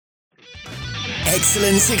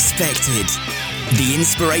Excellence Expected, the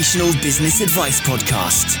Inspirational Business Advice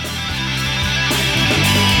Podcast.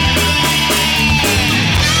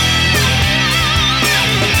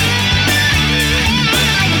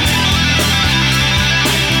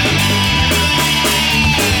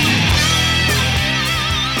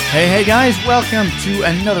 Hey guys, welcome to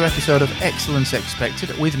another episode of Excellence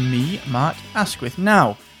Expected with me, Mark Asquith.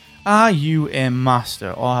 Now, are you a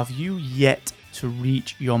master or have you yet to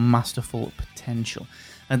reach your masterful potential?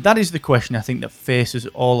 And that is the question I think that faces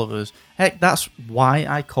all of us. Heck, that's why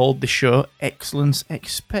I called the show Excellence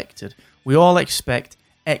Expected. We all expect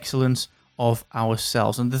excellence of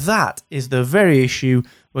ourselves, and that is the very issue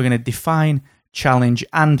we're going to define, challenge,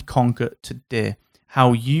 and conquer today.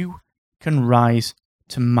 How you can rise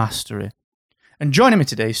to mastery. And joining me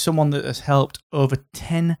today is someone that has helped over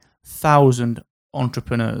 10,000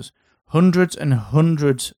 entrepreneurs, hundreds and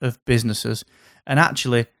hundreds of businesses, and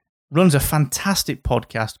actually runs a fantastic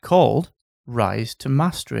podcast called Rise to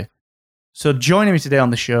Mastery. So joining me today on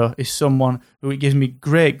the show is someone who it gives me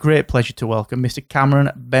great pleasure to welcome, Mr. Cameron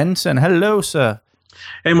Benson. Hello, sir.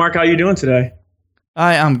 Hey, Mark, how are you doing today?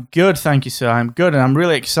 I am good, thank you, sir. I'm good, and I'm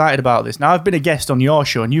really excited about this. Now, I've been a guest on your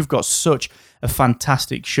show, and you've got such a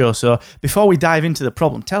fantastic show. So before we dive into the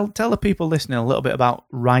problem, tell the people listening a little bit about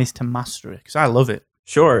Rise to Mastery, because I love it.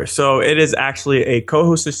 Sure. So it is actually a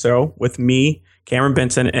co-hosted show with me, Cameron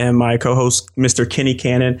Benson, and my co-host, Mr. Kenny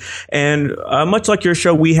Cannon. And much like your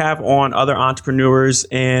show, we have on other entrepreneurs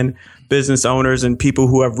and business owners and people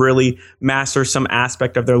who have really mastered some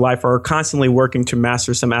aspect of their life or are constantly working to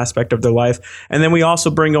master some aspect of their life. And then we also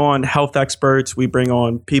bring on health experts. We bring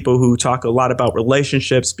on people who talk a lot about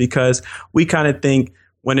relationships, because we kind of think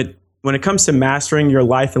when it comes to mastering your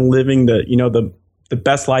life and living the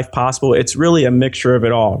best life possible, it's really a mixture of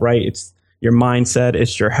it all, right? It's your mindset,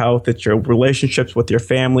 it's your health, it's your relationships with your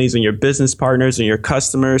families and your business partners and your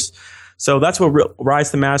customers. So that's what Rise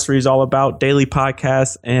to Mastery is all about, daily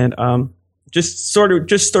podcasts, and just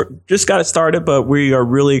got it started, but we are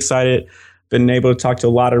really excited, been able to talk to a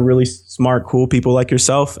lot of really smart, cool people like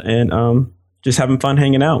yourself, and just having fun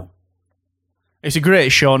hanging out. It's a great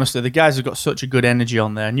show, honestly. The guys have got such a good energy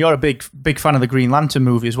on there, and you're a big fan of the Green Lantern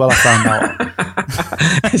movie as well, I found out.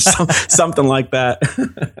 Something like that.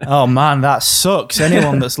 Oh man, that sucks.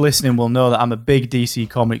 Anyone that's listening will know that I'm a big DC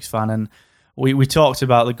Comics fan, and we talked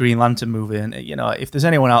about the Green Lantern movie, and if there's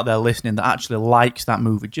anyone out there listening that actually likes that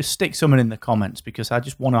movie, just stick someone in the comments, because I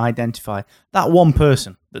just want to identify that one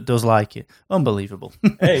person that does like it. Unbelievable.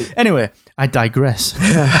 Hey. Anyway, I digress.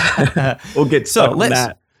 We'll get stuck on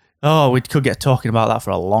that. Oh, we could get talking about that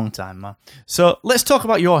for a long time, man. So let's talk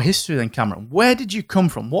about your history then, Cameron. Where did you come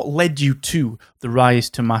from? What led you to the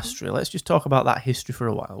Rise to Mastery? Let's just talk about that history for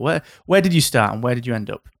a while. Where did you start and where did you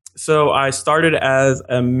end up? So I started as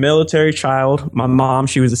a military child. My mom,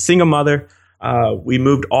 she was a single mother. We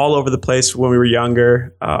moved all over the place when we were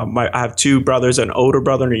younger. I have two brothers, an older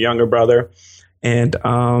brother and a younger brother. And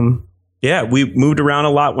we moved around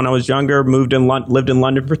a lot when I was younger, lived in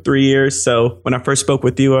London for 3 years. So when I first spoke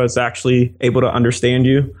with you, I was actually able to understand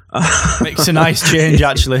you. Makes a nice change,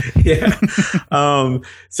 actually. Yeah.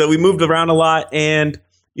 So we moved around a lot. And,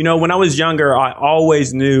 when I was younger, I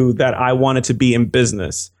always knew that I wanted to be in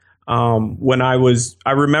business. I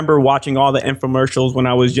remember watching all the infomercials when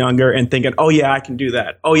I was younger and thinking, oh yeah, I can do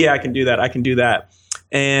that. Oh yeah, I can do that. I can do that.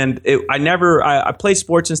 And I played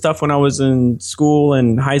sports and stuff when I was in school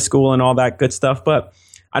and high school and all that good stuff, but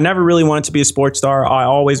I never really wanted to be a sports star. I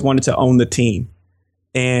always wanted to own the team.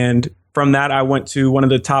 And from that, I went to one of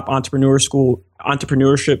the top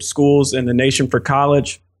entrepreneurship schools in the nation for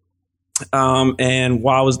college. And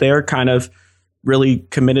while I was there, kind of really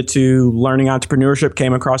committed to learning entrepreneurship,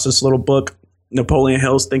 came across this little book, Napoleon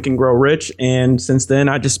Hill's Think and Grow Rich. And since then,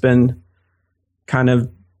 I've just been kind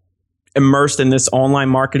of immersed in this online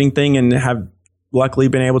marketing thing and have luckily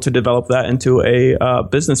been able to develop that into a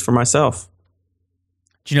business for myself.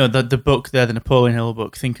 Do you know that the book there, the Napoleon Hill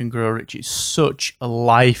book, Think and Grow Rich, is such a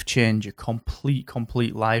life changer, complete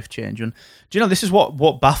life changer. And do you know, this is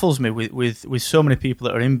what baffles me with so many people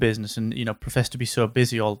that are in business and profess to be so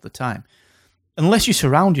busy all the time. Unless you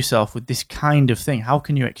surround yourself with this kind of thing, how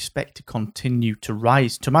can you expect to continue to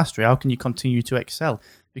rise to mastery? How can you continue to excel?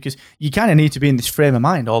 Because you kind of need to be in this frame of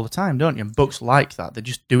mind all the time, don't you? And books like that, they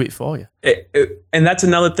just do it for you. And that's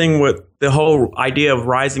another thing with the whole idea of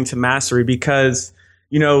rising to mastery, because,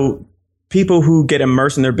 people who get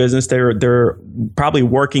immersed in their business, they're probably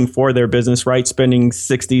working for their business, right? Spending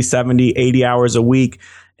 60, 70, 80 hours a week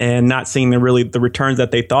and not seeing the returns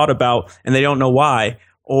that they thought about, and they don't know why.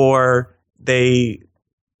 Or they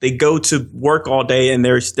they go to work all day and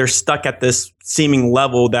they're stuck at this seeming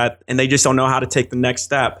level and they just don't know how to take the next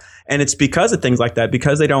step. And it's because of things like that,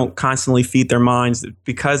 because they don't constantly feed their minds,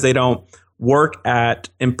 because they don't work at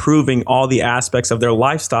improving all the aspects of their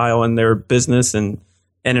lifestyle and their business and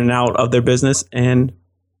in and out of their business. And,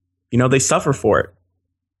 they suffer for it.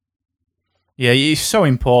 Yeah, it's so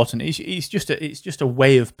important. It's just a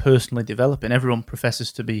way of personally developing. Everyone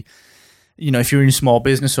professes to be, if you're in a small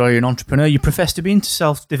business or you're an entrepreneur, you profess to be into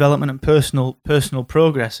self-development and personal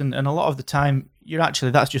progress. And a lot of the time,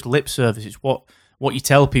 that's just lip service. It's what you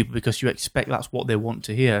tell people because you expect that's what they want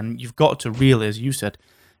to hear. And you've got to really, as you said,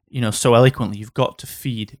 so eloquently, you've got to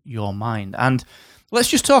feed your mind. And let's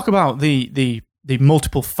just talk about the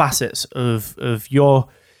multiple facets of your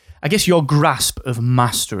grasp of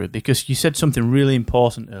mastery, because you said something really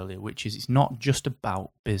important earlier, which is it's not just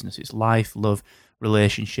about business. It's life, love,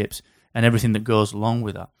 relationships, and everything that goes along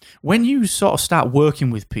with that. When you sort of start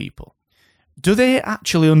working with people, do they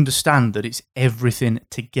actually understand that it's everything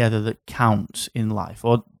together that counts in life?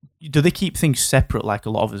 Or do they keep things separate like a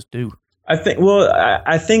lot of us do? I think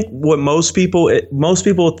what most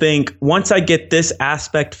people think, once I get this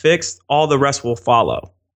aspect fixed, all the rest will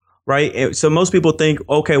follow. Right. So most people think,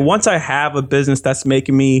 OK, once I have a business that's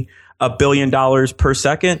making me $1 billion per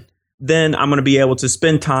second, then I'm going to be able to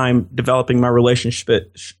spend time developing my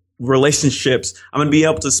relationships. I'm going to be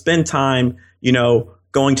able to spend time,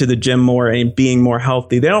 going to the gym more and being more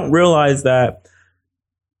healthy. They don't realize that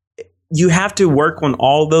you have to work on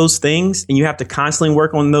all those things, and you have to constantly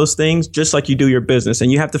work on those things just like you do your business.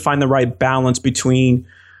 And you have to find the right balance between,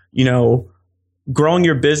 growing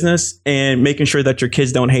your business and making sure that your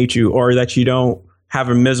kids don't hate you, or that you don't have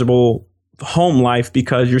a miserable home life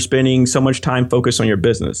because you're spending so much time focused on your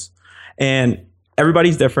business. And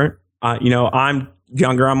everybody's different. I'm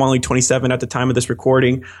younger. I'm only 27 at the time of this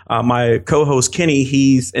recording. My co-host Kenny,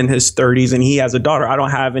 he's in his 30s and he has a daughter. I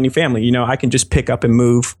don't have any family. I can just pick up and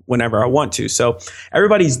move whenever I want to. So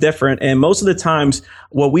everybody's different. And most of the times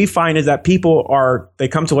what we find is that they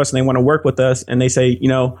come to us and they want to work with us, and they say,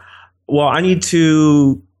 well, I need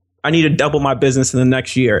to double my business in the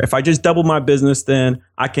next year. If I just double my business, then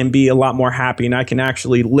I can be a lot more happy and I can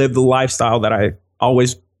actually live the lifestyle that I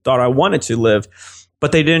always thought I wanted to live.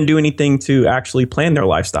 But they didn't do anything to actually plan their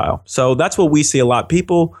lifestyle. So that's what we see a lot.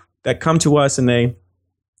 People that come to us and they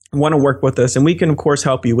want to work with us, and we can of course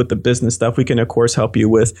help you with the business stuff. We can of course help you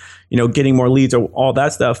with, getting more leads or all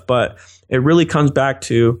that stuff. But it really comes back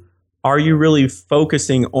to, are you really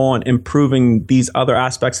focusing on improving these other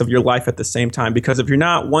aspects of your life at the same time? Because if you're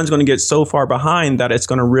not, one's going to get so far behind that it's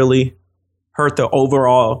going to really hurt the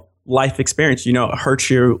overall life experience. Hurt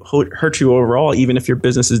you overall, even if your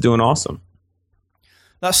business is doing awesome.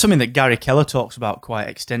 That's something that Gary Keller talks about quite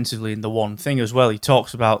extensively in The One Thing as well. He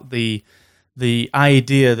talks about the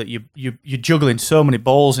idea that you're juggling so many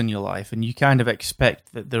balls in your life, and you kind of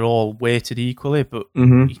expect that they're all weighted equally. But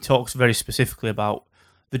he talks very specifically about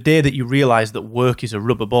the day that you realize that work is a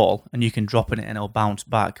rubber ball and you can drop in it and it'll bounce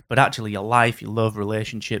back, but actually your life, your love,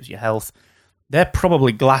 relationships, your health, they're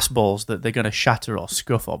probably glass balls that they're going to shatter or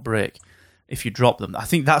scuff or break if you drop them. I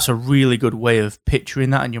think that's a really good way of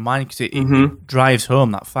picturing that in your mind, because it drives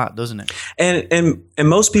home that fact, doesn't it? And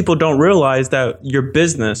most people don't realize that your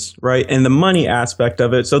business, right, and the money aspect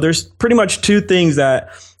of it. So there's pretty much two things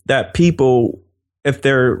that people, if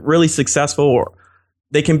they're really successful, or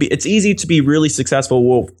it's easy to be really successful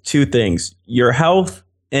with two things: your health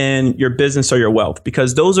and your business or your wealth,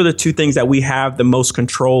 because those are the two things that we have the most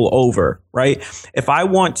control over, right? If I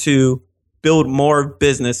want to build more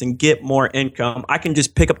business and get more income, I can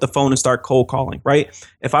just pick up the phone and start cold calling, right?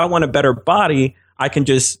 If I want a better body, I can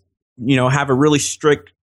just, have a really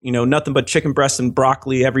strict, nothing but chicken breast and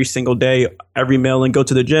broccoli every single day, every meal, and go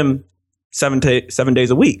to the gym 7 days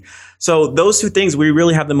a week. So those two things we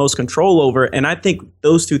really have the most control over. And I think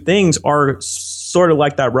those two things are sort of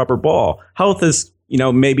like that rubber ball. Health is,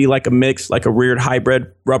 maybe like a mix, like a weird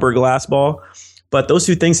hybrid rubber glass ball. But those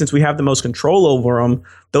two things, since we have the most control over them,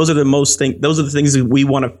 those are the things that we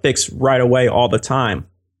want to fix right away all the time.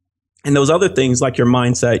 And those other things, like your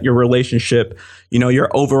mindset, your relationship, your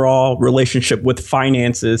overall relationship with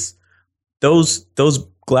finances, those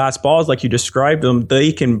glass balls, like you described them,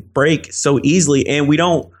 they can break so easily. And we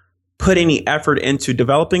don't put any effort into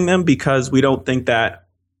developing them because we don't think that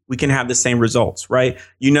we can have the same results, right?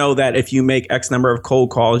 That if you make X number of cold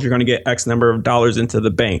calls, you're going to get X number of dollars into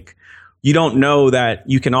the bank. You don't know that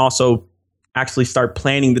you can also actually start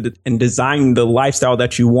planning and designing the lifestyle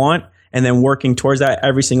that you want, and then working towards that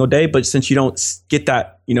every single day. But since you don't get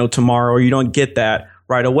that, tomorrow, or you don't get that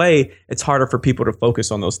right away, it's harder for people to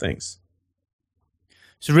focus on those things.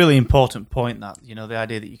 It's a really important point that, the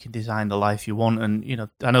idea that you can design the life you want. And,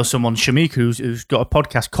 I know someone, Shamik, who's got a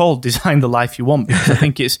podcast called Design the Life You Want, because I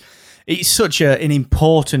think it's such an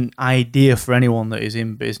important idea for anyone that is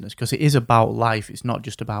in business, because it is about life. It's not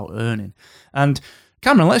just about earning. And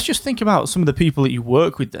Cameron, let's just think about some of the people that you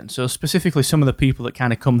work with then. So specifically some of the people that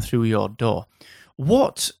kind of come through your door.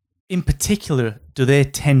 What in particular do they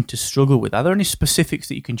tend to struggle with? Are there any specifics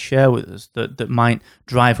that you can share with us that might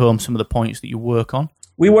drive home some of the points that you work on?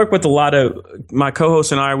 We work with a lot of my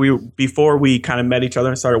co-hosts and I. Before we kind of met each other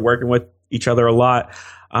and started working with each other a lot,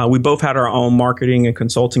 we both had our own marketing and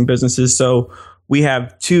consulting businesses. So we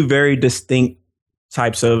have two very distinct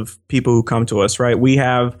types of people who come to us, right? We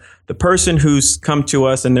have the person who's come to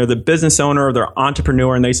us and they're the business owner or they're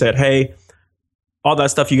entrepreneur, and they said, hey, all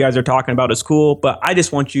that stuff you guys are talking about is cool, but I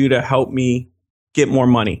just want you to help me get more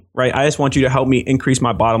money, right? I just want you to help me increase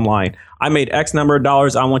my bottom line. I made X number of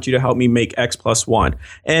dollars. I want you to help me make X plus one.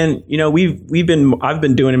 And, I've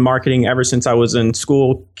been doing marketing ever since I was in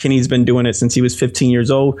school. Kenny's been doing it since he was 15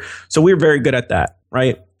 years old. So we're very good at that,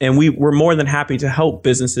 right? And we're more than happy to help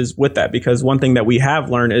businesses with that, because one thing that we have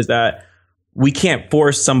learned is that we can't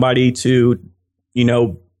force somebody to,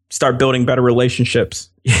 start building better relationships.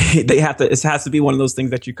 It has to be one of those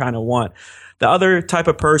things that you kind of want. The other type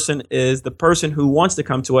of person is the person who wants to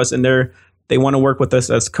come to us and they want to work with us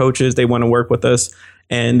as coaches. They want to work with us,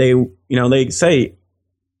 and they say,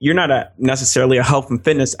 you're not necessarily a health and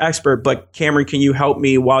fitness expert, but Cameron, can you help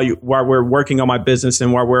me while we're working on my business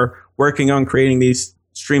and while we're working on creating these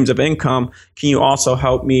streams of income? Can you also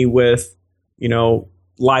help me with,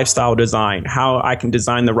 lifestyle design, how I can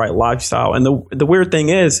design the right lifestyle? And the weird thing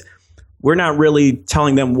is, we're not really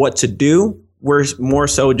telling them what to do. We're more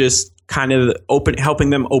so just kind of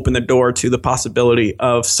helping them open the door to the possibility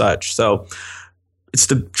of such. So it's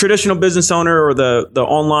the traditional business owner or the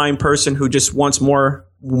online person who just wants more.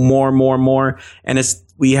 And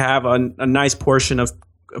we have a nice portion of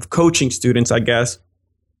coaching students, I guess,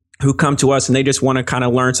 who come to us and they just want to kind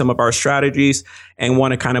of learn some of our strategies and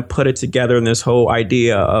want to kind of put it together in this whole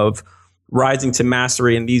idea of rising to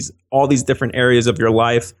mastery in all these different areas of your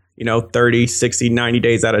life, 30, 60, 90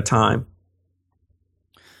 days at a time.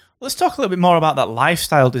 Let's talk a little bit more about that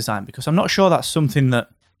lifestyle design, because I'm not sure that's something that,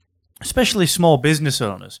 especially small business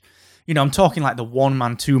owners, I'm talking like the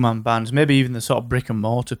one-man, two-man bands, maybe even the sort of brick and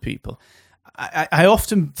mortar people. I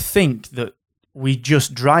often think that we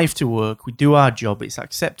just drive to work, we do our job, it's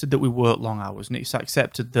accepted that we work long hours, and it's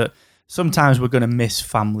accepted that sometimes we're going to miss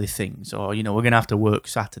family things, or, we're going to have to work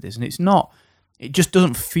Saturdays, and it just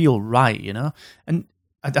doesn't feel right, And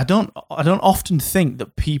I don't often think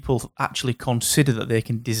that people actually consider that they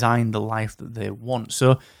can design the life that they want.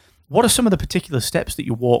 So what are some of the particular steps that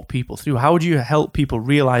you walk people through? How would you help people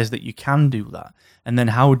realize that you can do that? And then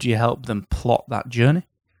how would you help them plot that journey?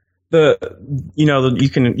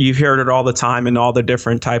 You've heard it all the time in all the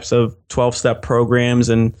different types of 12-step programs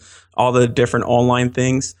and all the different online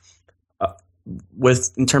things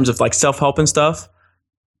in terms of like self-help and stuff.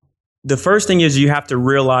 The first thing is you have to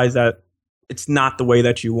realize that it's not the way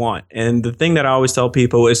that you want. And the thing that I always tell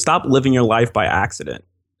people is stop living your life by accident.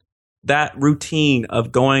 That routine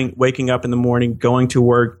of waking up in the morning, going to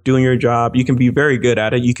work, doing your job, you can be very good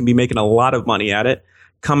at it. You can be making a lot of money at it,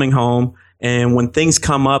 coming home. And when things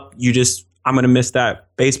come up, I'm going to miss that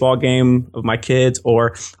baseball game of my kids,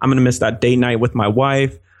 or I'm going to miss that date night with my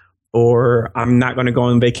wife, or I'm not going to go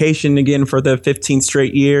on vacation again for the 15th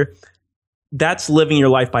straight year. That's living your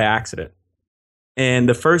life by accident. And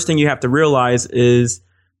the first thing you have to realize is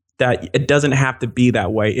that it doesn't have to be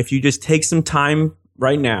that way. If you just take some time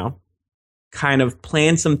right now, kind of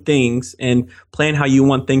plan some things and plan how you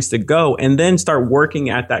want things to go, and then start working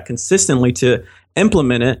at that consistently to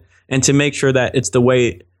implement it and to make sure that it's the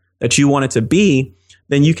way that you want it to be,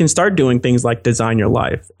 then you can start doing things like design your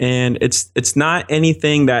life. And it's not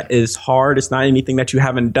anything that is hard. It's not anything that you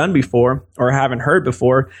haven't done before or haven't heard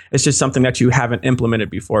before. It's just something that you haven't implemented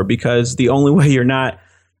before, because the only way you're not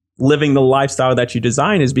living the lifestyle that you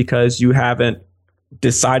design is because you haven't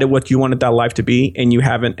decided what you wanted that life to be and you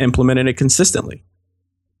haven't implemented it consistently.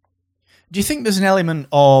 Do you think there's an element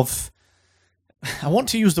of, I want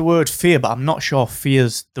to use the word fear, but I'm not sure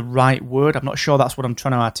fear's the right word. I'm not sure that's what I'm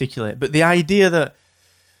trying to articulate. But the idea that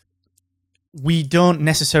we don't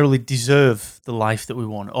necessarily deserve the life that we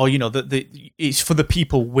want, or that it's for the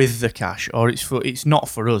people with the cash, or it's not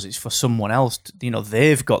for us, it's for someone else.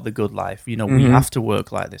 They've got the good life. We have to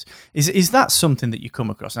work like this. Is that something that you come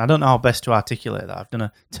across? And I don't know how best to articulate that. I've done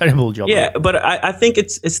a terrible job. Yeah, but I think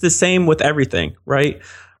it's the same with everything, right?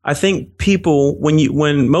 I think people,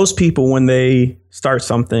 when most people, when they start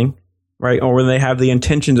something, right, or when they have the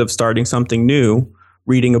intentions of starting something new,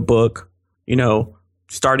 reading a book,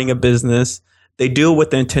 starting a business. They do it with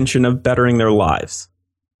the intention of bettering their lives.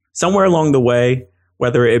 Somewhere along the way,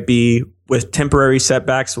 whether it be with temporary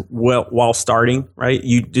setbacks while starting, right?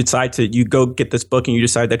 You go get this book and you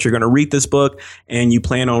decide that you're going to read this book and you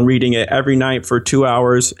plan on reading it every night for 2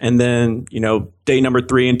 hours. And then, day number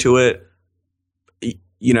 3 into it,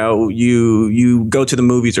 you go to the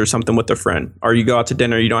movies or something with a friend, or you go out to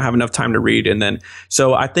dinner, you don't have enough time to read. And then,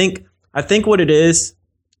 so I think what it is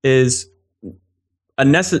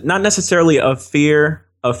not necessarily a fear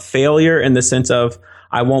of failure in the sense of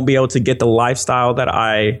I won't be able to get the lifestyle that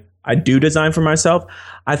I do design for myself.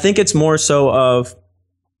 I think it's more so of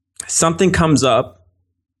something comes up,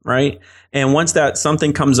 right? And once that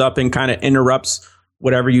something comes up and kind of interrupts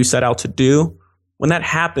whatever you set out to do, when that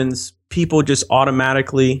happens, people just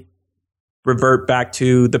automatically revert back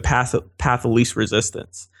to the path of least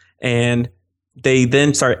resistance. And they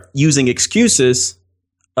then start using excuses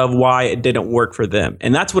of why it didn't work for them.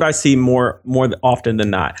 And that's what I see more often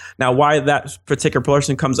than not. Now, why that particular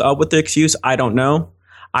person comes up with the excuse, I don't know.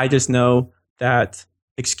 I just know that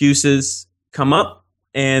excuses come up,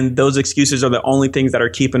 and those excuses are the only things that are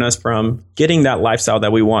keeping us from getting that lifestyle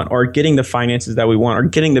that we want, or getting the finances that we want, or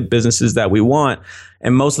getting the businesses that we want.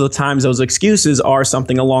 And most of the times those excuses are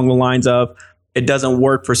something along the lines of, it doesn't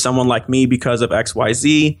work for someone like me because of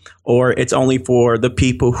XYZ, or it's only for the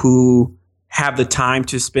people who have the time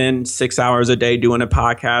to spend 6 hours a day doing a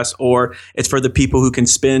podcast, or it's for the people who can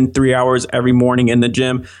spend 3 hours every morning in the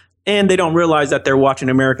gym. And they don't realize that they're watching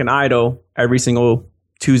American Idol every single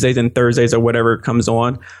Tuesdays and Thursdays or whatever comes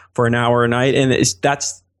on for an hour a night. And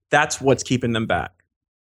that's what's keeping them back.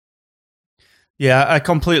 Yeah, I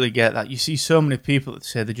completely get that. You see so many people that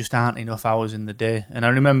say there just aren't enough hours in the day. And I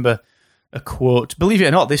remember a quote, believe it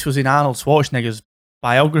or not, this was in Arnold Schwarzenegger's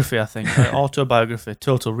biography, I think, autobiography,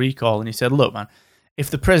 Total Recall. And he said, look, man, if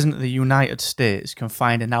the President of the United States can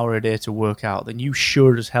find an hour a day to work out, then you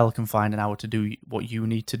sure as hell can find an hour to do what you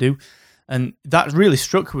need to do. And that really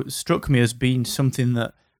struck me as being something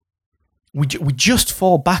that we just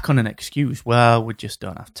fall back on an excuse. Well, we just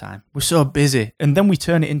don't have time. We're so busy. And then we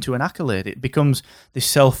turn it into an accolade. It becomes this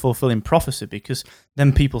self-fulfilling prophecy, because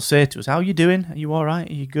then people say to us, how are you doing? Are you all right?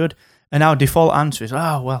 Are you good? And our default answer is,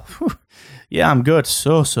 oh, well, yeah, I'm good.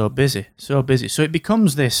 So busy. So it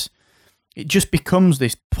becomes this, it just becomes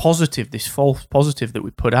this positive, this false positive that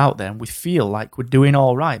we put out there, and we feel like we're doing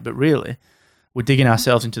all right, but really we're digging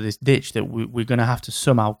ourselves into this ditch that we're going to have to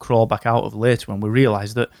somehow crawl back out of later when we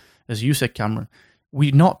realise that, as you said, Cameron,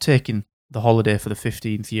 we're not taking the holiday for the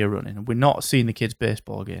 15th year running, and we're not seeing the kids'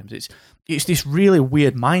 baseball games. It's this really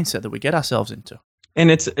weird mindset that we get ourselves into. And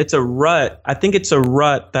it's a rut. I think it's a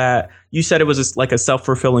rut that you said it was just like a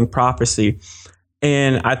self-fulfilling prophecy.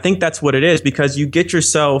 And I think that's what it is, because you get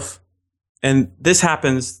yourself, and this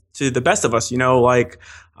happens to the best of us,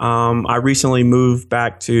 I recently moved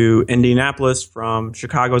back to Indianapolis from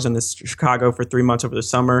Chicago. I was in Chicago for 3 months over the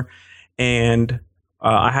summer. And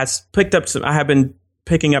I have been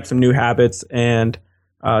picking up some new habits, and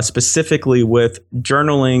specifically with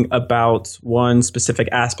journaling about one specific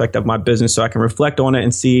aspect of my business, so I can reflect on it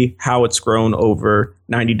and see how it's grown over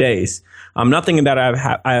 90 days. Nothing that I've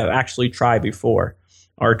actually tried before,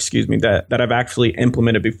 that I've actually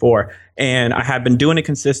implemented before. And I had been doing it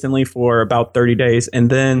consistently for about 30 days.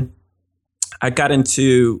 And then I got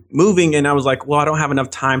into moving, and I was like, well, I don't have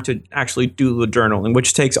enough time to actually do the journaling,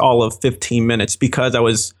 which takes all of 15 minutes because I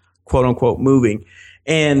was quote unquote moving.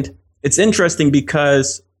 And it's interesting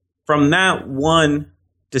because from that one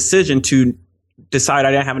decision to decide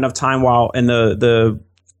I didn't have enough time while in the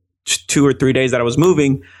 2 or 3 days that I was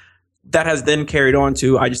moving, that has then carried on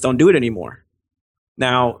to I just don't do it anymore.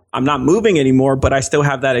 Now, I'm not moving anymore, but I still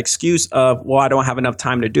have that excuse of, well, I don't have enough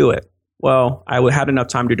time to do it. Well, I had enough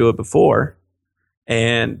time to do it before.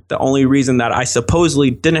 And the only reason that I supposedly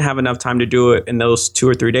didn't have enough time to do it in those 2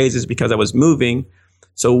 or 3 days is because I was moving.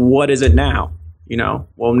 So what is it now?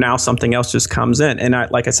 Well, now something else just comes in. And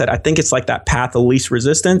like I said, I think it's like that path of least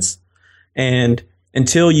resistance. And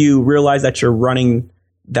until you realize that you're running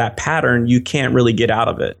that pattern, you can't really get out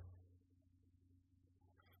of it.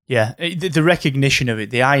 Yeah, the recognition of it,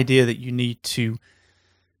 the idea that you need to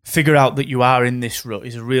figure out that you are in this rut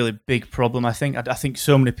is a really big problem. I think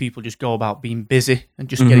so many people just go about being busy and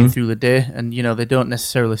just getting through the day, and they don't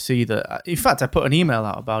necessarily see that. In fact, I put an email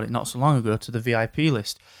out about it not so long ago to the VIP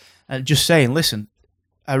list, just saying, listen,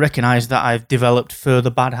 I recognise that I've developed further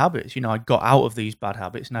bad habits. I got out of these bad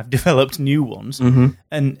habits and I've developed new ones,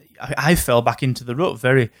 and I fell back into the rut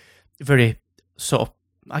very, very sort of.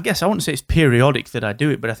 I guess I wouldn't say it's periodic that I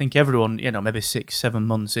do it, but I think everyone, maybe 6-7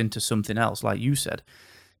 months into something else, like you said,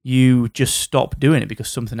 you just stop doing it because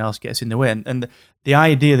something else gets in the way. And the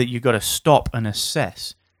idea that you've got to stop and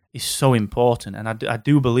assess is so important. And I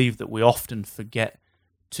do believe that we often forget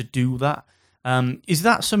to do that. Is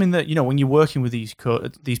that something that, when you're working with these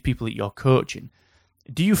people that you're coaching,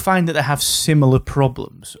 do you find that they have similar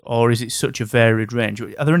problems, or is it such a varied range?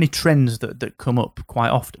 Are there any trends that come up quite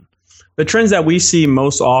often? The trends that we see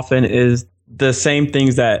most often is the same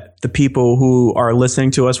things that the people who are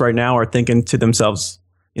listening to us right now are thinking to themselves,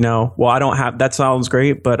 well, I don't have, that sounds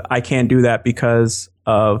great, but I can't do that because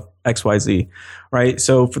of XYZ, right?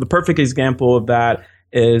 So for the perfect example of that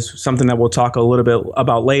is something that we'll talk a little bit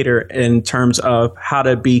about later in terms of how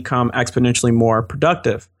to become exponentially more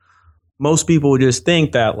productive. Most people just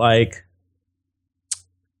think that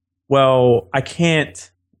well, I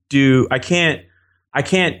can't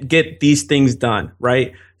get these things done,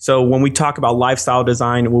 right? So when we talk about lifestyle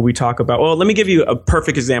design, when we talk about, well, let me give you a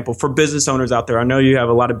perfect example for business owners out there. I know you have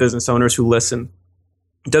a lot of business owners who listen.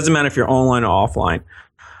 It doesn't matter if you're online or offline.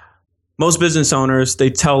 Most business owners, they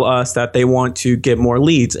tell us that they want to get more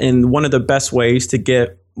leads. And one of the best ways to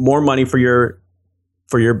get more money for your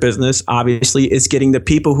business, obviously, is getting the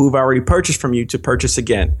people who've already purchased from you to purchase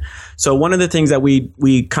again. So one of the things that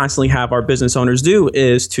we constantly have our business owners do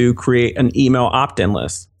is to create an email opt-in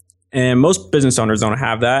list. And most business owners don't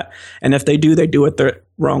have that. And if they do it the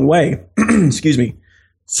wrong way. Excuse me.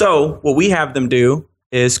 So what we have them do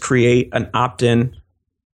is create an opt-in,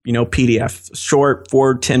 PDF, short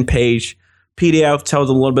 10-page PDF, tells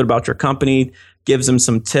them a little bit about your company, gives them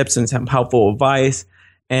some tips and some helpful advice.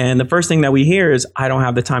 And the first thing that we hear is, I don't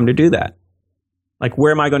have the time to do that.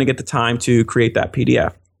 Where am I going to get the time to create that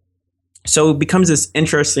PDF? So it becomes this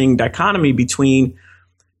interesting dichotomy between,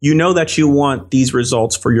 that you want these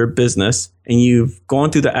results for your business, and you've gone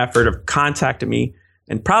through the effort of contacting me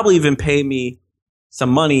and probably even pay me some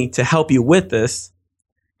money to help you with this.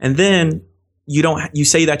 And then you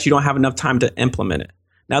say that you don't have enough time to implement it.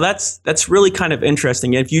 Now that's really kind of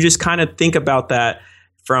interesting. If you just kind of think about that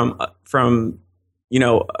from a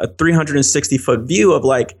 360-foot view of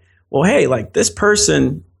well, hey, this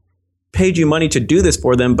person paid you money to do this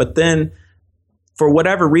for them, but then for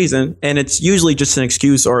whatever reason, and it's usually just an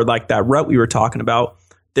excuse or that rut we were talking about,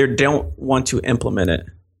 they don't want to implement it.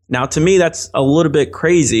 Now, to me, that's a little bit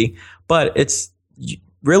crazy, but it's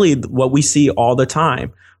really what we see all the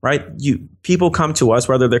time, right? People come to us,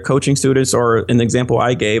 whether they're coaching students or in the example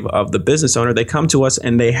I gave of the business owner, they come to us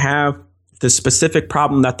and they have the specific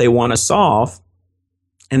problem that they want to solve.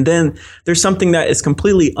 And then there's something that is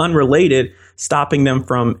completely unrelated, stopping them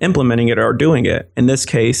from implementing it or doing it. In this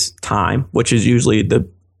case, time, which is usually the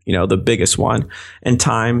biggest one. And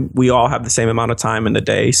time, we all have the same amount of time in the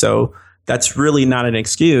day. So that's really not an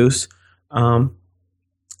excuse. And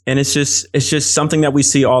it's just something that we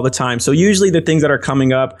see all the time. So usually the things that are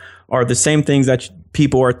coming up are the same things that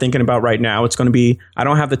people are thinking about right now. It's going to be, I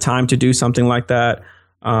don't have the time to do something like that.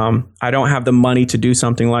 I don't have the money to do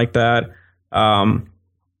something like that.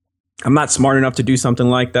 I'm not smart enough to do something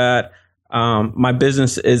like that. My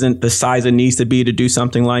business isn't the size it needs to be to do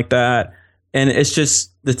something like that. And it's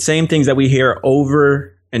just the same things that we hear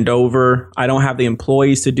over and over. I don't have the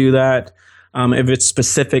employees to do that. If it's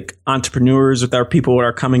specific entrepreneurs, if there are people that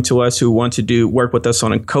are coming to us who want to work with us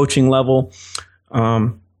on a coaching level,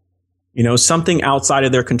 something outside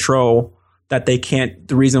of their control that they can't,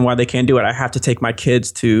 the reason why they can't do it, I have to take my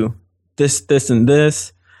kids to this, and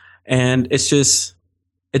this. And it's just,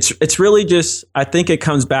 it's really just, I think it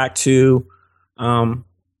comes back to,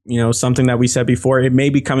 something that we said before. It may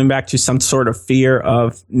be coming back to some sort of fear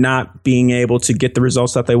of not being able to get the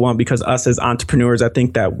results that they want, because us as entrepreneurs, I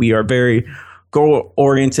think that we are very goal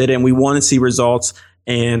oriented and we want to see results.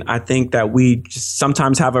 And I think that we just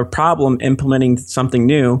sometimes have a problem implementing something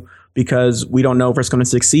new because we don't know if it's going to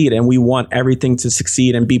succeed, and we want everything to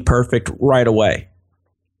succeed and be perfect right away.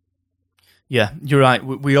 Yeah, you're right.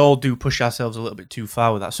 We all do push ourselves a little bit too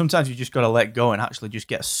far with that. Sometimes you just got to let go and actually just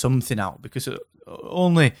get something out, because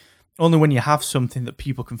only when you have something that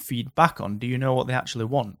people can feed back on do you know what they actually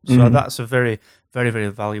want. So that's a very, very, very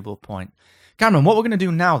valuable point. Cameron, what we're going to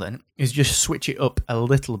do now then is just switch it up a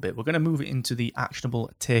little bit. We're going to move it into the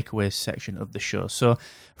actionable takeaways section of the show. So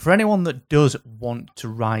for anyone that does want to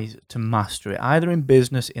rise to mastery, either in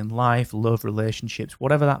business, in life, love, relationships,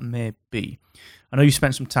 whatever that may be, I know you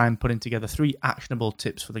spent some time putting together 3 actionable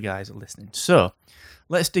tips for the guys that are listening. So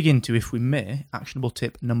let's dig into, if we may, actionable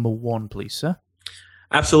tip number 1, please, sir.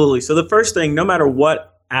 Absolutely. So the first thing, no matter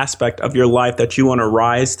what aspect of your life that you want to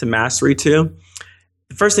rise to mastery to,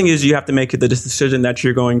 the first thing is you have to make the decision that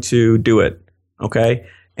you're going to do it. Okay.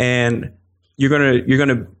 And you're going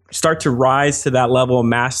to start to rise to that level of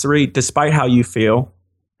mastery despite how you feel.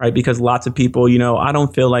 right? Because lots of people, I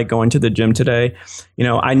don't feel like going to the gym today.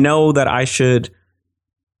 I know that I should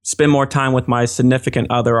spend more time with my significant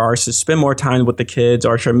other, or should spend more time with the kids,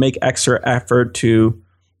 or should make extra effort to,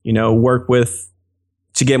 work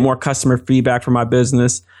to get more customer feedback for my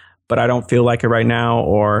business, but I don't feel like it right now,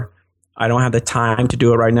 or I don't have the time to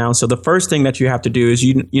do it right now. So the first thing that you have to do is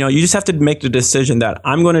you just have to make the decision that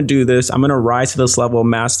I'm going to do this. I'm going to rise to this level of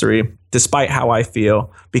mastery despite how I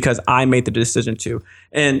feel, because I made the decision to.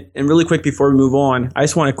 And really quick before we move on, I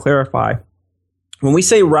just want to clarify. When we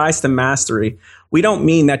say rise to mastery, we don't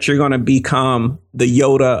mean that you're going to become the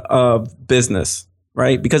Yoda of business,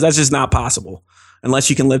 right? Because that's just not possible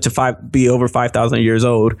unless you can live to be over 5,000 years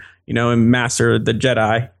old, and master the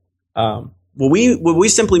Jedi. What we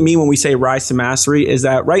simply mean when we say rise to mastery is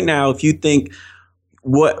that right now, if you think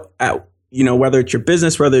whether it's your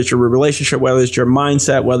business, whether it's your relationship, whether it's your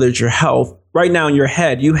mindset, whether it's your health, right now in your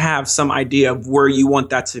head, you have some idea of where you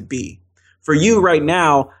want that to be. For you right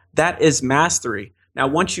now, that is mastery. Now,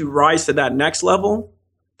 once you rise to that next level,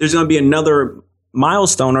 there's going to be another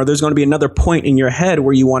milestone, or there's going to be another point in your head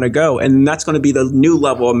where you want to go. And that's going to be the new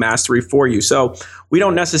level of mastery for you. So we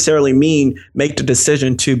don't necessarily mean make the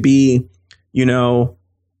decision to be,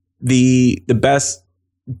 the best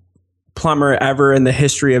plumber ever in the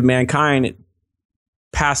history of mankind,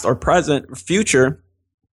 past or present or future.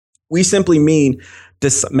 We simply mean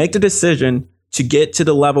make the decision to get to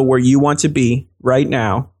the level where you want to be right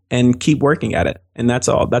now and keep working at it. And that's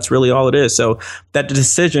all. That's really all it is. So that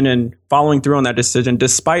decision and following through on that decision,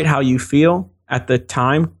 despite how you feel at the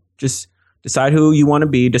time, just decide who you want to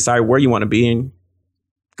be, decide where you want to be, and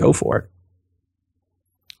go for it.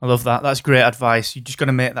 I love that. That's great advice. You just got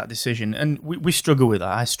to make that decision. And we struggle with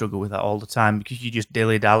that. I struggle with that all the time, because you just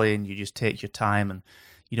dilly-dally and you just take your time, and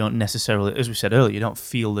you don't necessarily, as we said earlier, you don't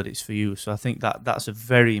feel that it's for you. So I think that's a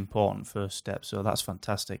very important first step. So that's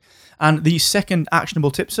fantastic. And the second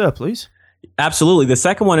actionable tip, sir, please. Absolutely. The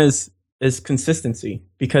second one is consistency,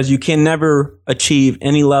 because you can never achieve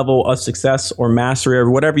any level of success or mastery or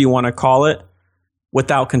whatever you want to call it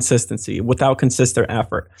without consistency, without consistent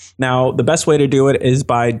effort. Now, the best way to do it is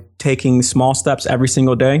by taking small steps every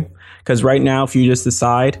single day. Because right now, if you just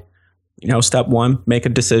decide, step one, make a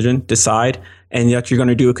decision, decide, and yet you're going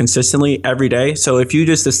to do it consistently every day. So if you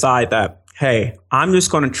just decide that, hey, I'm just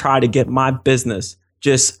going to try to get my business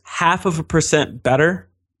just 0.5% better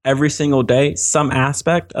every single day, some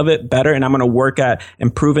aspect of it better, and I'm going to work at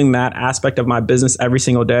improving that aspect of my business every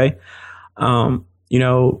single day.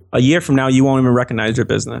 A year from now, you won't even recognize your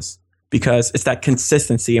business, because it's that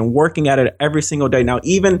consistency and working at it every single day. Now,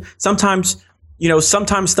 even sometimes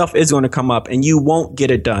stuff is going to come up and you won't get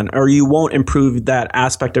it done, or you won't improve that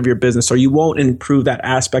aspect of your business, or you won't improve that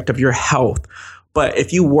aspect of your health. But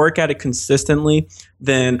if you work at it consistently,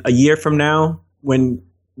 then a year from now, when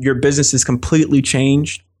your business is completely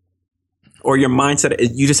changed, or your mindset,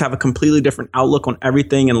 you just have a completely different outlook on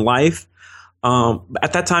everything in life.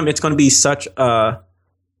 At that time, it's going to be such a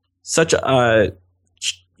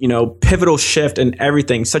pivotal shift in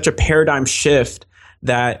everything, such a paradigm shift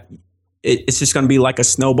that it's just going to be like a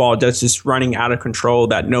snowball that's just running out of control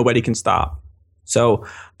that nobody can stop. So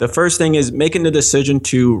the first thing is making the decision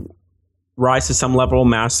to rise to some level of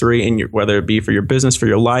mastery whether it be for your business, for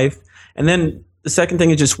your life. And then the second thing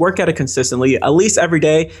is just work at it consistently, at least every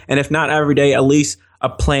day. And if not every day, at least a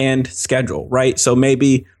planned schedule, right? So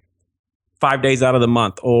maybe 5 days out of the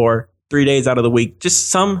month, or 3 days out of the week,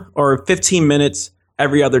 just or 15 minutes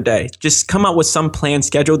every other day. Just come up with some planned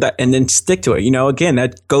schedule and then stick to it. Again,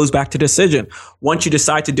 that goes back to decision. Once you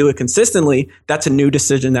decide to do it consistently, that's a new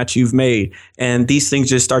decision that you've made. And these things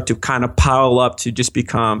just start to kind of pile up to just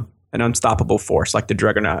become an unstoppable force, like the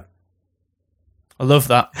Juggernaut. I love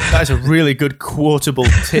that. That is a really good quotable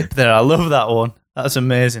tip there. I love that one. That's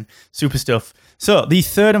amazing. Super stuff. So the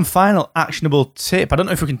third and final actionable tip. I don't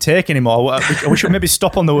know if we can take any more. We should maybe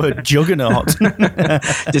stop on the word juggernaut.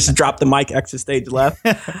 Just drop the mic, exit stage left.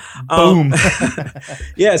 Boom.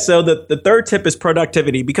 Yeah. So the third tip is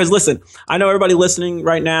productivity. Because listen, I know everybody listening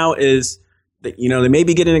right now is, they may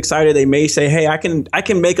be getting excited. They may say, hey, I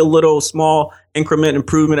can make a little small increment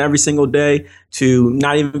improvement every single day to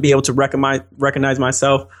not even be able to recognize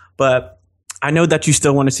myself. But I know that you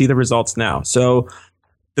still want to see the results now. So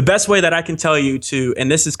the best way that I can tell you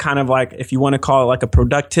and this is kind of like, if you want to call it like a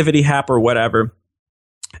productivity hack or whatever.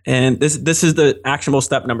 And this is the actionable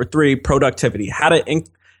step number 3, productivity, how to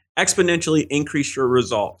exponentially increase your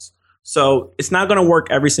results. So it's not going to work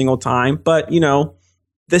every single time, but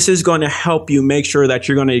this is going to help you make sure that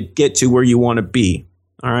you're going to get to where you want to be.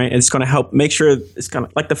 All right. And it's going to help make sure it's kind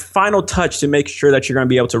of like the final touch to make sure that you're going to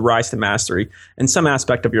be able to rise to mastery in some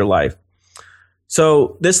aspect of your life.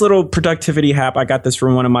 So this little productivity hack, I got this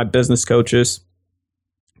from one of my business coaches,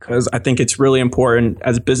 because I think it's really important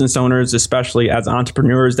as business owners, especially as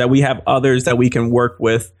entrepreneurs, that we have others that we can work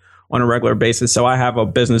with on a regular basis. So I have a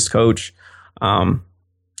business coach. I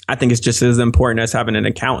think it's just as important as having an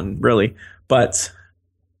accountant, really. But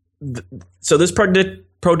so this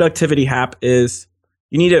productivity hack is,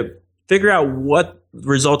 you need to figure out what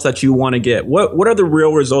results that you want to get. What are the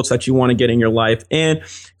real results that you want to get in your life? And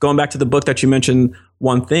going back to the book that you mentioned,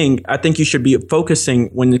 One Thing, I think you should be focusing,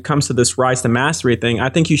 when it comes to this Rise to Mastery thing, I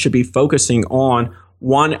think you should be focusing on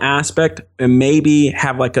one aspect and maybe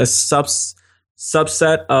have like a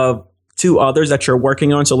subset of two others that you're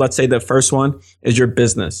working on. So let's say the first one is your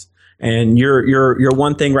business, and your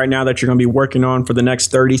one thing right now that you're going to be working on for the next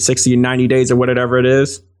 30, 60, 90 days or whatever it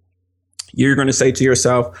is. You're going to say to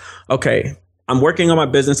yourself, okay, I'm working on my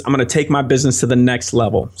business. I'm going to take my business to the next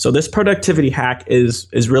level. So this productivity hack is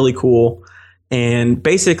really cool. And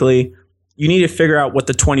basically, you need to figure out what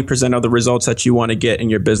the 20% of the results that you want to get in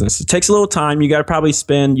your business. It takes a little time. You got to probably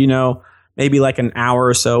spend, maybe like an hour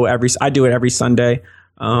or so I do it every Sunday.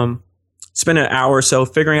 Spend an hour or so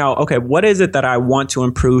figuring out, okay, what is it that I want to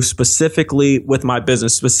improve specifically with my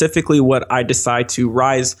business, specifically what I decide to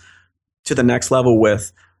rise to the next level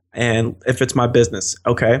with. And if it's my business,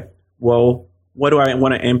 okay, well, what do I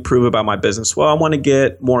want to improve about my business? Well, I want to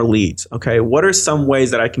get more leads. Okay, what are some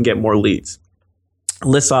ways that I can get more leads?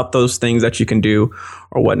 List off those things that you can do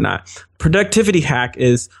or whatnot. Productivity hack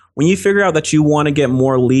is when you figure out that you want to get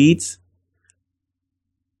more leads,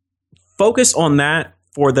 focus on that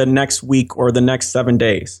for the next week or the next 7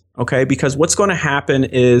 days. Okay, because what's going to happen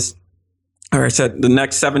is, or I said the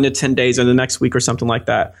next 7 to 10 days or the next week or something like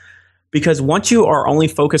that. Because once you are only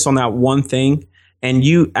focused on that one thing, and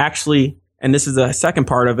you actually, and this is the second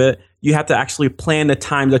part of it, you have to actually plan the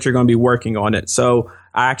time that you're going to be working on it. So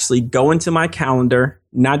I actually go into my calendar,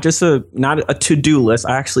 not a to-do list.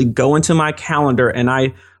 I actually go into my calendar and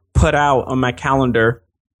I put out on my calendar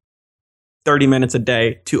 30 minutes a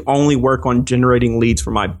day to only work on generating leads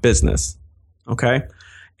for my business. Okay.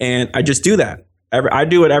 And I just do that. I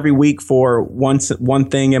do it every week for one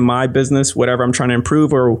thing in my business, whatever I'm trying to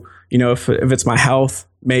improve, or, if it's my health,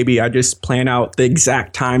 maybe I just plan out the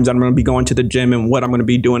exact times I'm going to be going to the gym and what I'm going to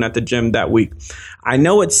be doing at the gym that week. I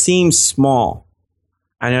know it seems small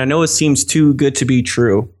and I know it seems too good to be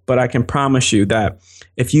true, but I can promise you that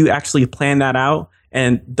if you actually plan that out,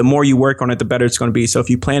 and the more you work on it, the better it's going to be. So if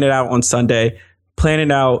you plan it out on Sunday, plan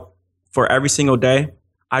it out for every single day,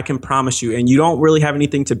 I can promise you, and you don't really have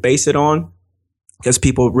anything to base it on, because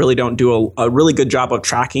people really don't do a really good job of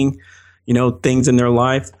tracking, things in their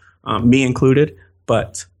life, me included.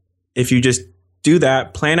 But if you just do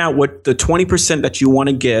that, plan out what the 20% that you want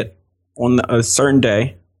to get on a certain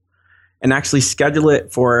day, and actually schedule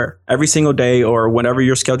it for every single day or whatever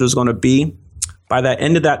your schedule is going to be. By that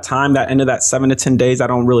end of that time, that end of that 7 to 10 days, I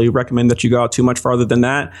don't really recommend that you go out too much farther than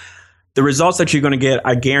that. The results that you're going to get,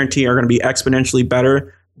 I guarantee, are going to be exponentially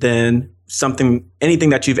better than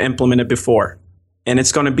anything that you've implemented before. And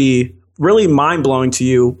it's going to be really mind-blowing to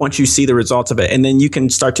you once you see the results of it. And then you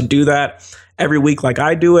can start to do that every week like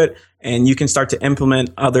I do it, and you can start to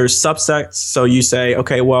implement other subsets. So you say,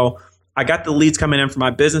 okay, well, I got the leads coming in for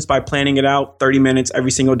my business by planning it out 30 minutes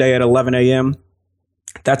every single day at 11 a.m.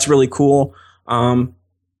 That's really cool.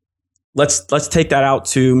 Let's take that out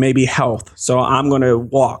to maybe health. So I'm going to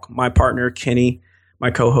walk. My partner, Kenny,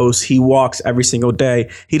 my co-host, he walks every single day.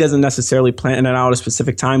 He doesn't necessarily plan it out at a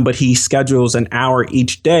specific time, but he schedules an hour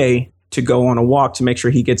each day to go on a walk to make sure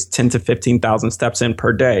he gets 10 to 15,000 steps in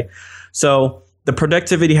per day. So the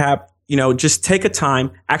productivity hack, just take a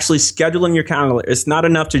time, actually schedule in your calendar. It's not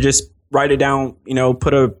enough to just write it down,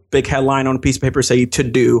 put a big headline on a piece of paper, say to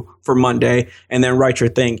do for Monday, and then write your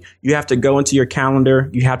thing. You have to go into your calendar.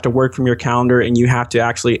 You have to work from your calendar, and you have to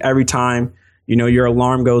actually, every time, your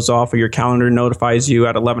alarm goes off or your calendar notifies you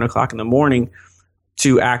at 11 o'clock in the morning,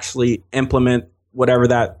 to actually implement whatever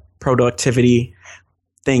that productivity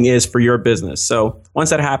thing is for your business. So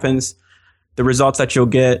once that happens, the results that you'll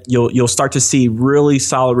get, you'll start to see really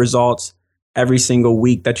solid results every single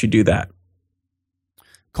week that you do that.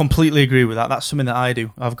 Completely agree with that. That's something that I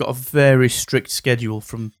do. I've got a very strict schedule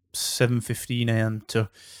from 7:15 a.m.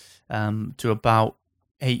 to about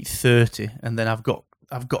 8:30, and then I've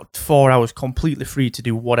got 4 hours completely free to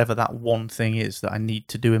do whatever that one thing is that I need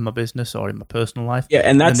to do in my business or in my personal life. Yeah,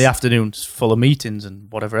 and that's the afternoon's full of meetings and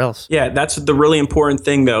whatever else. Yeah, that's the really important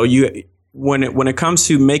thing, though. When it comes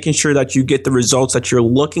to making sure that you get the results that you're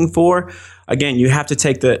looking for, again, you have to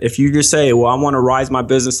take if you just say, well, I want to rise my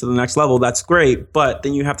business to the next level, that's great. But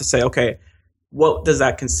then you have to say, okay, what does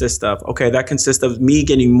that consist of? Okay, that consists of me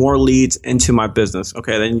getting more leads into my business.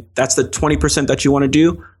 Okay, then that's the 20% that you want to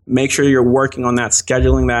do. Make sure you're working on that,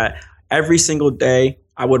 scheduling that every single day.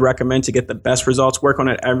 I would recommend to get the best results. Work on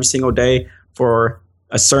it every single day for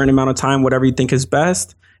a certain amount of time, whatever you think is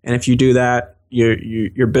best. And if you do that,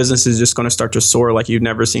 your business is just going to start to soar like you've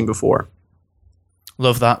never seen before.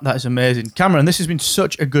 Love that. That is amazing. Cameron, this has been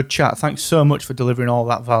such a good chat. Thanks so much for delivering all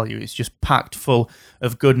that value. It's just packed full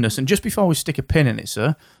of goodness. And just before we stick a pin in it,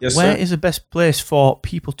 sir, yes, where sir. is the best place for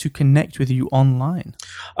people to connect with you online?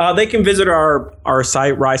 They can visit our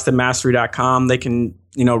site, risetomastery.com. They can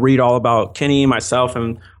read all about Kenny, myself,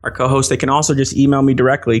 and our co-host. They can also just email me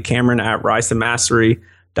directly,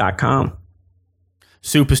 Cameron@risetomastery.com.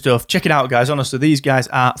 Super stuff. Check it out, guys. Honestly, these guys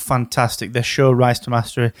are fantastic. Their show, Rise to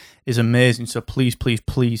Mastery, is amazing. So please, please,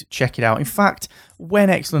 please check it out. In fact, when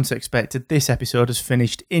Excellence Expected, this episode is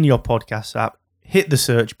finished in your podcast app, hit the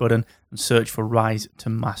search button and search for Rise to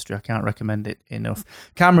Mastery. I can't recommend it enough.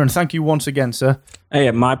 Cameron, thank you once again, sir. Hey,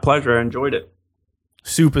 my pleasure. I enjoyed it.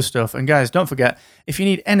 Super stuff. And guys, don't forget, if you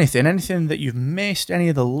need anything that you've missed, any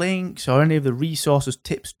of the links or any of the resources,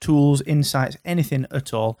 tips, tools, insights, anything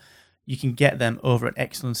at all, you can get them over at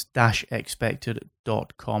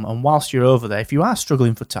excellence-expected.com. And whilst you're over there, if you are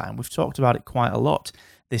struggling for time, we've talked about it quite a lot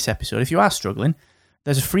this episode. If you are struggling,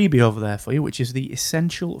 there's a freebie over there for you, which is the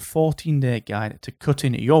Essential 14-Day Guide to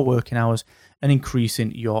cutting your working hours and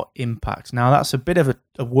increasing your impact. Now, that's a bit of a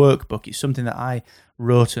workbook. It's something that I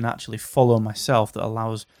wrote and actually follow myself that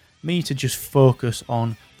allows me to just focus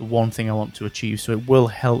on the one thing I want to achieve. So it will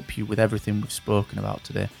help you with everything we've spoken about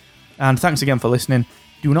today. And thanks again for listening.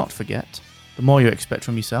 Do not forget, the more you expect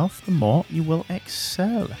from yourself, the more you will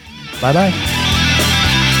excel. Bye-bye.